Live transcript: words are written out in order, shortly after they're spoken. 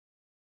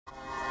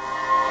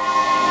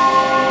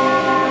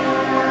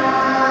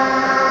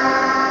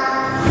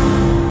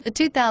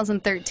The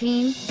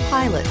 2013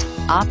 Pilot.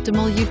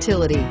 Optimal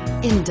utility,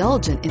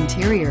 indulgent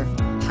interior,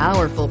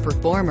 powerful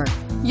performer.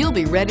 You'll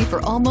be ready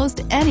for almost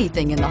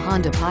anything in the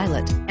Honda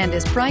Pilot and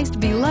is priced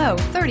below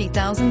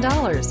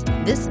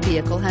 $30,000. This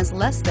vehicle has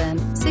less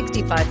than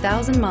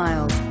 65,000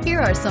 miles. Here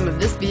are some of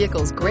this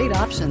vehicle's great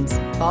options: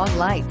 fog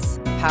lights,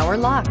 power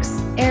locks,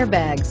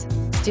 airbags,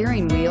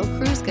 steering wheel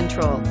cruise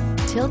control,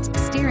 tilt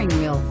steering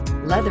wheel,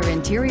 leather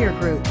interior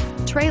group,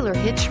 trailer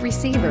hitch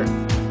receiver,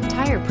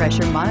 tire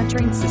pressure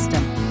monitoring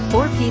system,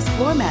 4-piece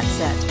floor mat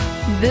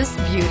set. This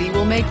beauty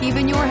will make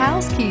even your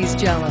house keys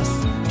jealous.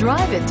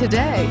 Drive it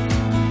today.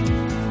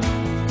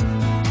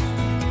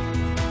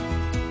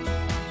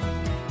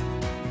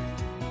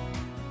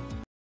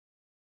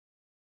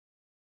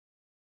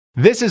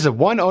 This is a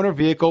one-owner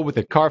vehicle with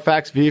a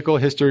Carfax Vehicle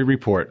History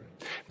Report.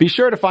 Be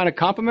sure to find a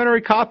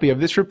complimentary copy of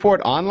this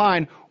report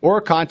online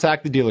or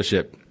contact the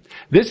dealership.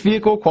 This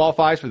vehicle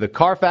qualifies for the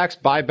Carfax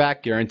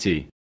Buyback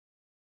Guarantee.